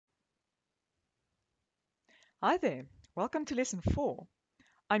Hi there, welcome to Lesson 4.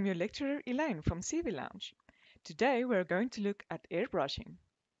 I'm your lecturer Elaine from CVlounge. Today we're going to look at airbrushing.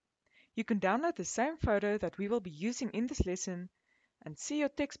 You can download the same photo that we will be using in this lesson and see your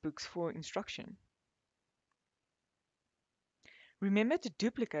textbooks for instruction. Remember to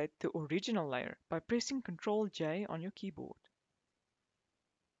duplicate the original layer by pressing Ctrl J on your keyboard.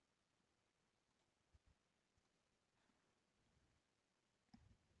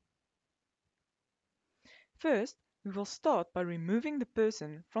 First, we will start by removing the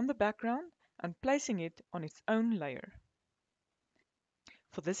person from the background and placing it on its own layer.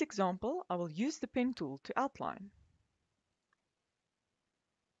 For this example, I will use the pen tool to outline.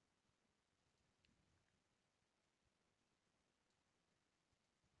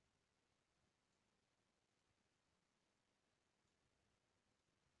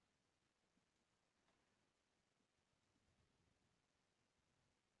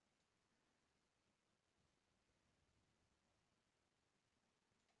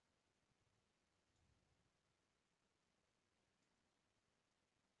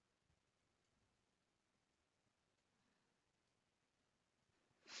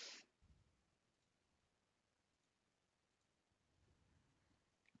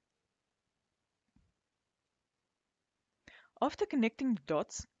 After connecting the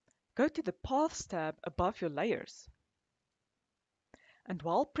dots, go to the Paths tab above your layers. And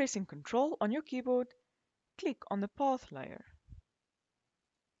while pressing Ctrl on your keyboard, click on the path layer.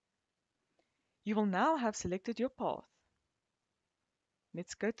 You will now have selected your path.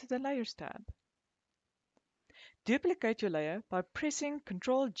 Let's go to the Layers tab. Duplicate your layer by pressing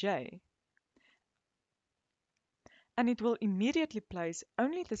Ctrl J, and it will immediately place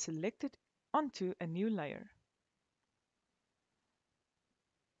only the selected onto a new layer.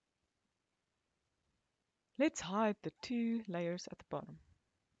 Let's hide the two layers at the bottom.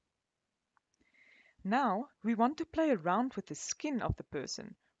 Now we want to play around with the skin of the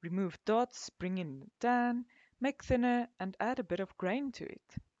person, remove dots, bring in the tan, make thinner, and add a bit of grain to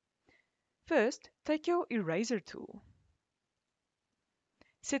it. First, take your eraser tool.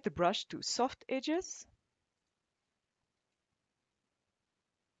 Set the brush to soft edges.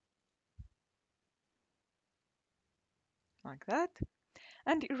 Like that.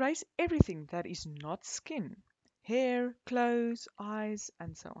 And erase everything that is not skin. Hair, clothes, eyes,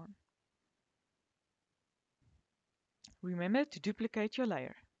 and so on. Remember to duplicate your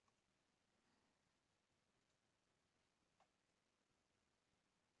layer.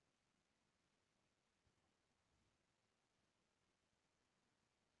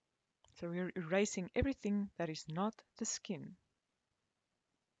 So we're erasing everything that is not the skin.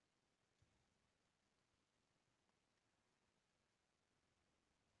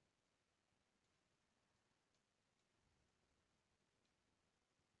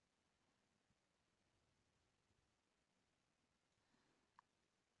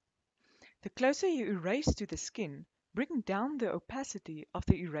 The closer you erase to the skin, bring down the opacity of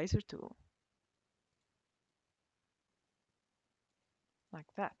the eraser tool. Like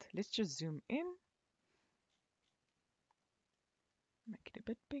that. Let's just zoom in. Make it a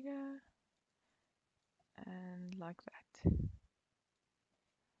bit bigger. And like that.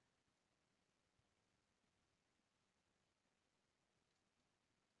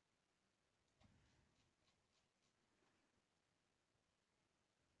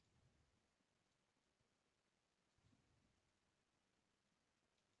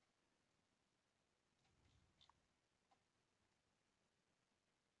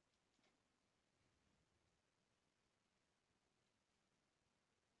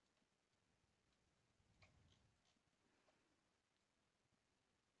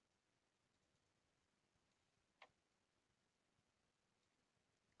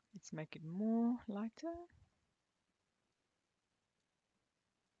 Let's make it more lighter.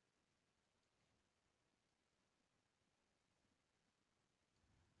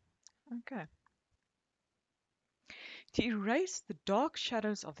 Okay. To erase the dark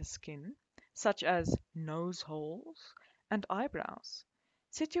shadows of the skin, such as nose holes and eyebrows,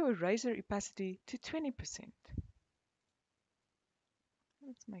 set your eraser opacity to 20%.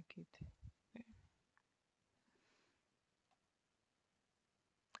 Let's make it there.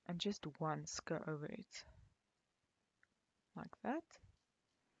 And just once go over it, like that.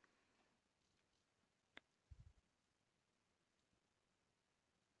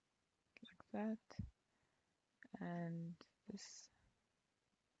 Like that. And this.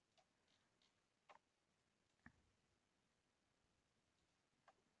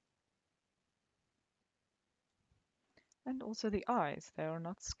 And also the eyes, they are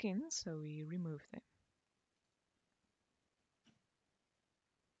not skin, so we remove them.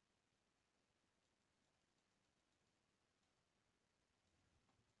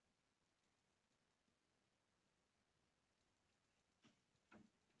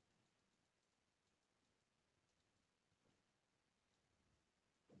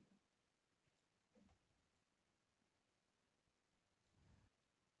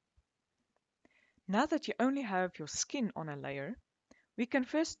 Now that you only have your skin on a layer, we can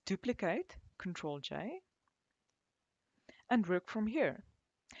first duplicate, Control J, and work from here.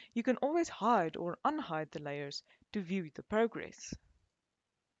 You can always hide or unhide the layers to view the progress.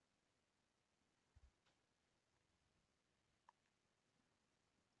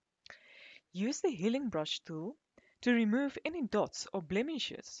 Use the healing brush tool to remove any dots or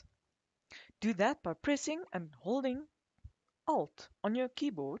blemishes. Do that by pressing and holding Alt on your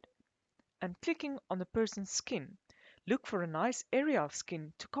keyboard and clicking on the person's skin. Look for a nice area of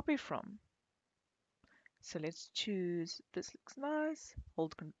skin to copy from. So let's choose, this looks nice,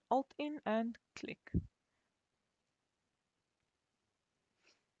 hold Alt in and click.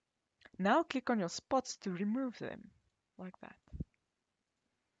 Now click on your spots to remove them, like that.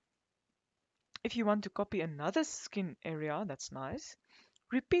 If you want to copy another skin area that's nice,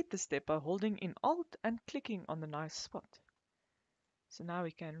 repeat the step by holding in Alt and clicking on the nice spot. So now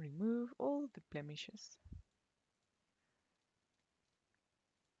we can remove all the blemishes.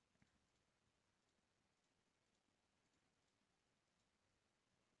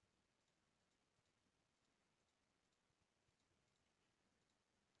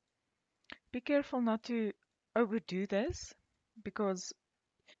 Be careful not to overdo this because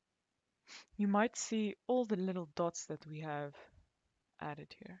you might see all the little dots that we have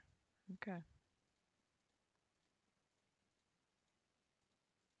added here. Okay.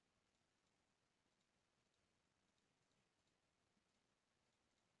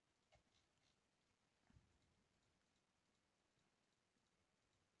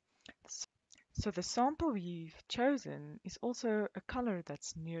 So the sample we've chosen is also a color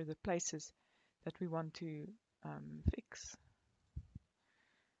that's near the places that we want to fix.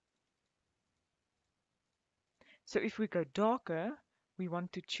 So if we go darker, we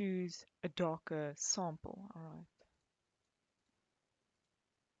want to choose a darker sample. All right.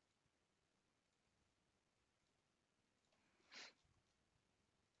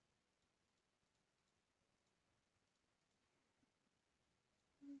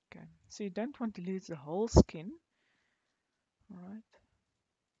 Okay. So you don't want to lose the whole skin. All right.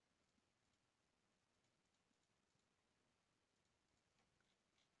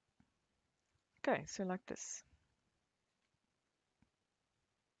 Okay, so like this.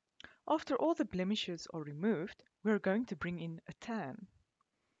 After all the blemishes are removed, we're going to bring in a tan.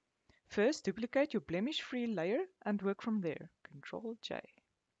 First, duplicate your blemish-free layer and work from there. Control J.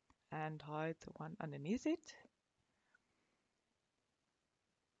 And hide the one underneath it.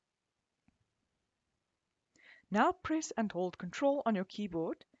 Now press and hold Control on your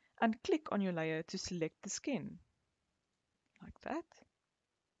keyboard and click on your layer to select the skin. Like that.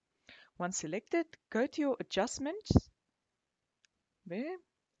 Once selected, go to your adjustments there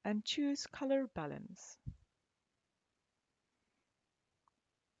and choose color balance.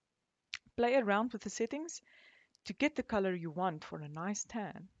 Play around with the settings to get the color you want for a nice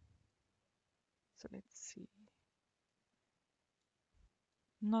tan. So let's see.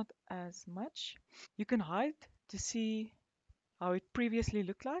 Not as much. You can hide to see how it previously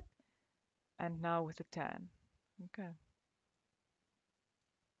looked like and now with a tan. Okay.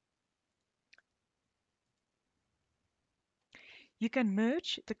 You can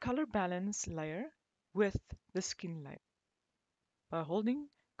merge the color balance layer with the skin layer by holding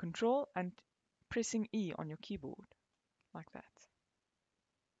Control and pressing E on your keyboard, like that.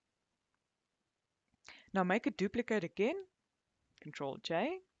 Now make a duplicate again, Control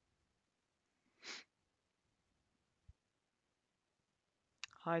J,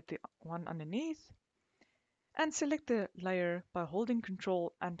 hide the one underneath, and select the layer by holding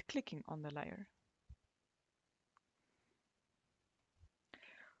Control and clicking on the layer.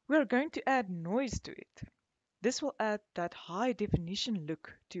 We are going to add noise to it. This will add that high definition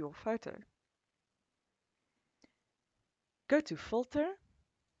look to your photo. Go to Filter,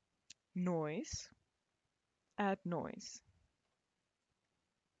 Noise, Add Noise.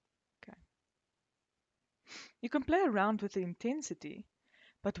 Okay. You can play around with the intensity,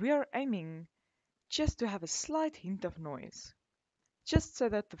 but we are aiming just to have a slight hint of noise, just so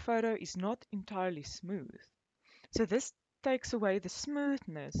that the photo is not entirely smooth. So this takes away the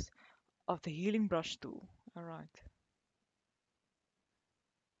smoothness of the healing brush tool. All right.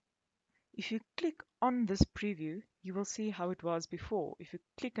 If you click on this preview, you will see how it was before. If you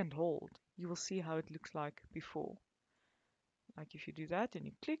click and hold, you will see how it looks like before. Like if you do that and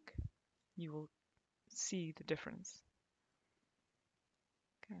you click, you will see the difference.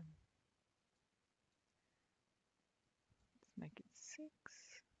 Okay. Let's make it 6,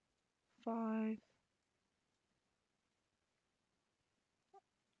 5.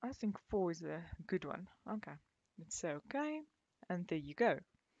 I think 4 is a good one. Okay. Let's say OK. And there you go.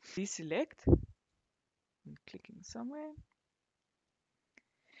 Please select I'm clicking somewhere.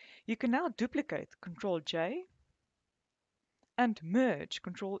 You can now duplicate Control J and merge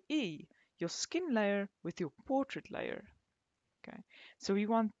Control E, your skin layer with your portrait layer. Okay, so we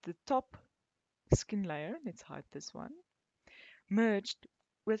want the top skin layer, let's hide this one, merged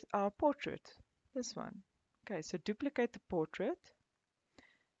with our portrait, this one. Okay, so duplicate the portrait,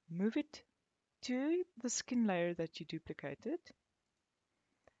 move it to the skin layer that you duplicated,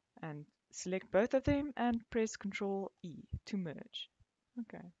 and select both of them and press Control E to merge.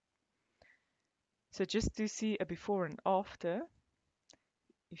 Okay, so just to see a before and after,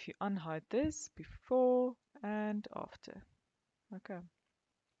 if you unhide this, before and after. Okay.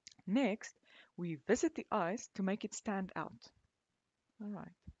 Next, we visit the eyes to make it stand out. All right.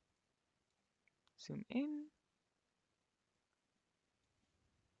 Zoom in.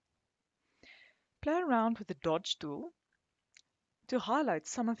 Play around with the dodge tool to highlight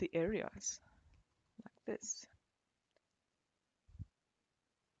some of the areas, like this.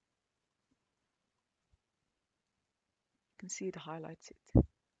 You can see it highlights it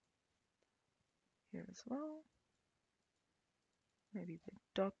here as well. Maybe the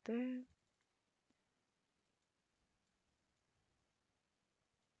dot there.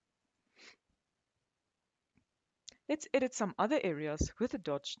 Let's edit some other areas with the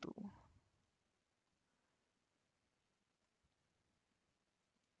dodge tool.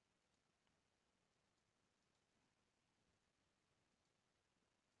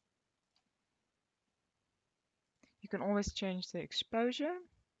 You can always change the exposure.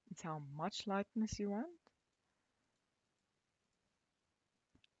 It's how much lightness you want.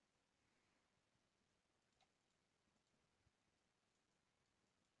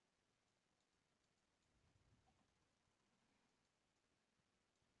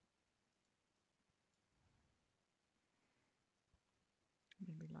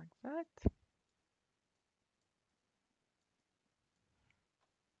 Maybe like that.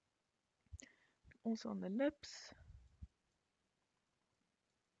 Also on the lips,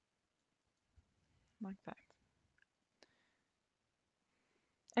 like that.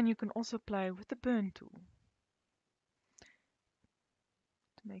 And you can also play with the burn tool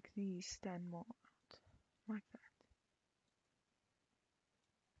to make these stand more out, like that.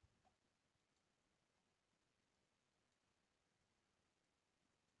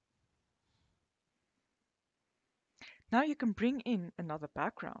 Now you can bring in another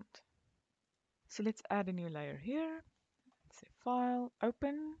background. So let's add a new layer here. Say File,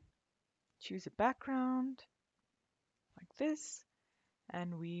 Open, choose a background like this,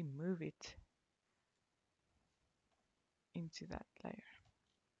 and we move it into that layer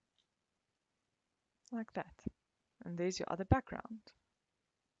like that. And there's your other background.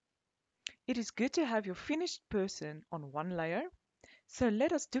 It is good to have your finished person on one layer, so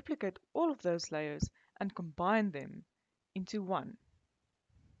let us duplicate all of those layers and combine them into one.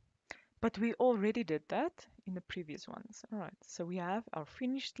 But we already did that in the previous ones. All right, so we have our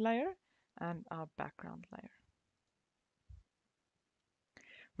finished layer and our background layer.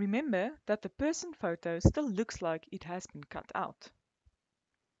 Remember that the person photo still looks like it has been cut out.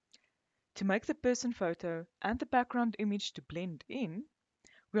 To make the person photo and the background image to blend in,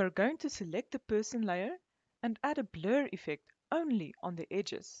 we are going to select the person layer and add a blur effect only on the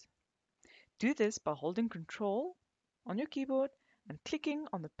edges. Do this by holding Control on your keyboard and clicking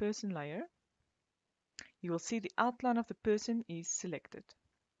on the person layer. You will see the outline of the person is selected.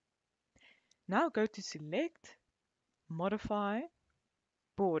 Now go to Select, Modify,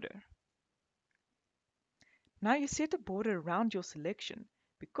 Border. Now you set a border around your selection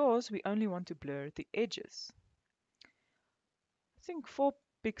because we only want to blur the edges. I think 4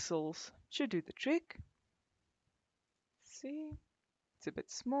 pixels should do the trick. See, it's a bit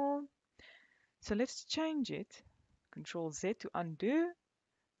small. So let's change it. Control Z to undo.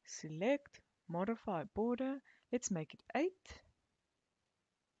 Select, modify border. Let's make it 8.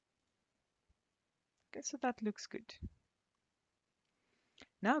 Okay, so that looks good.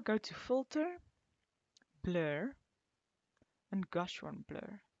 Now go to Filter, Blur, and Gaussian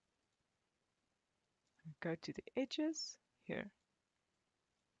Blur. And go to the edges here.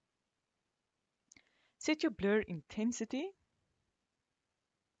 Set your blur intensity.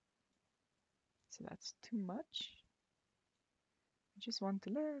 So that's too much. I just want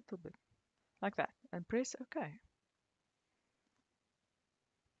a little bit like that and press OK.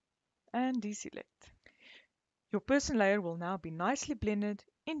 And deselect. Your person layer will now be nicely blended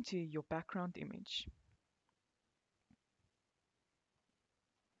into your background image.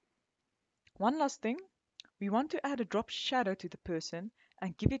 One last thing, we want to add a drop shadow to the person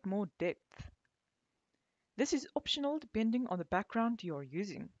and give it more depth. This is optional depending on the background you are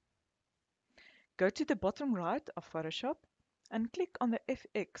using. Go to the bottom right of Photoshop and click on the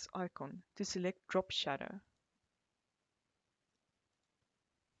FX icon to select Drop Shadow.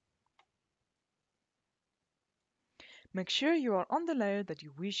 Make sure you are on the layer that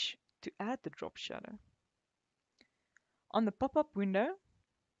you wish to add the drop shadow. On the pop-up window,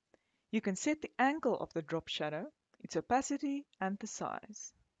 you can set the angle of the drop shadow, its opacity, and the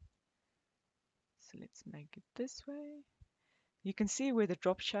size. So let's make it this way. You can see where the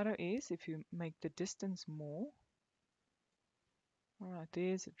drop shadow is if you make the distance more. Alright,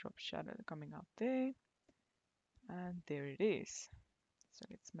 there's a drop shadow coming out there. And there it is. So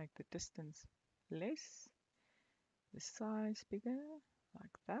let's make the distance less, the size bigger,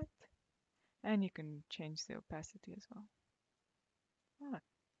 like that. And you can change the opacity as well. Alright.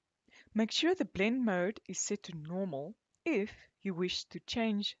 Make sure the blend mode is set to normal if you wish to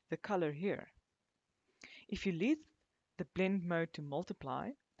change the color here. If you leave the blend mode to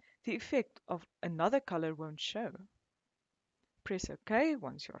multiply, the effect of another color won't show. Press OK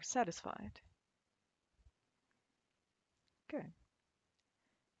once you are satisfied. Okay,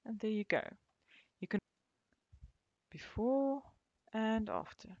 and there you go. You can before and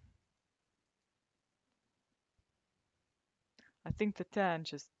after. I think the tan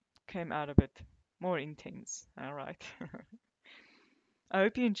just came out a bit more intense. All right. I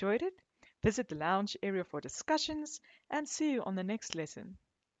hope you enjoyed it. Visit the lounge area for discussions and see you on the next lesson.